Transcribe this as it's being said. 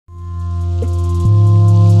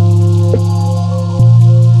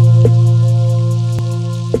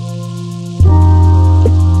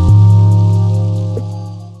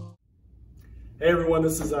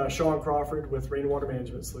This is Sean Crawford with Rainwater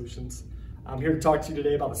Management Solutions. I'm here to talk to you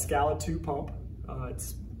today about a SCALA2 pump.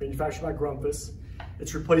 It's manufactured by Grundfos.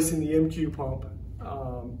 It's replacing the MQ pump.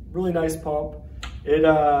 Really nice pump. It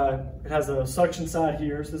has a suction side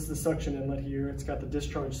here, so this is the suction inlet here. It's got the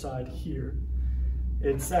discharge side here.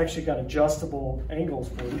 It's actually got adjustable angles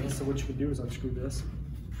for this, so what you can do is unscrew this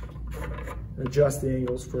and adjust the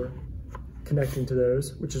angles for connecting to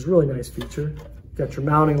those, which is a really nice feature. You've got your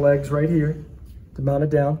mounting legs right here to mount it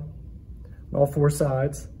down on all four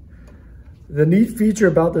sides. The neat feature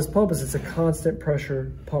about this pump is it's a constant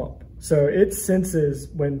pressure pump. So it senses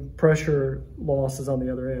when pressure loss is on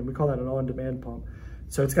the other end. We call that an on-demand pump.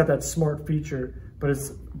 So it's got that smart feature, but it's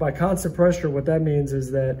by constant pressure, what that means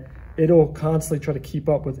is that it'll constantly try to keep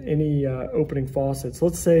up with any opening faucets.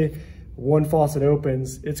 Let's say one faucet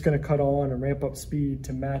opens, it's gonna cut on and ramp up speed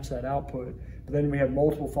to match that output. But then we have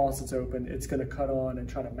multiple faucets open, it's gonna cut on and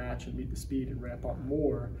try to match and meet the speed and ramp up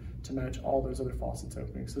more to match all those other faucets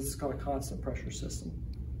opening. So this is called a constant pressure system.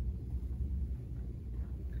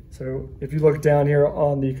 So if you look down here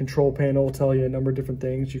on the control panel, it'll tell you a number of different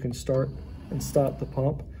things. You can start and stop the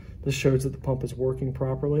pump. This shows that the pump is working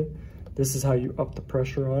properly. This is how you up the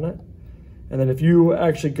pressure on it. And then if you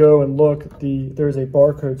actually go and look, there's a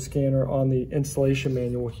barcode scanner on the installation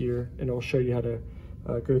manual here, and it'll show you how to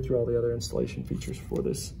go through all the other installation features for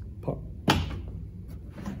this pump.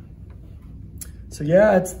 So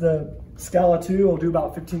yeah, it's the SCALA2. It'll do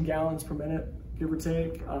about 15 gallons per minute, give or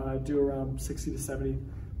take, do around 60 to 70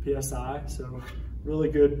 PSI. So really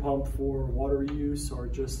good pump for water use or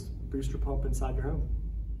just booster pump inside your home.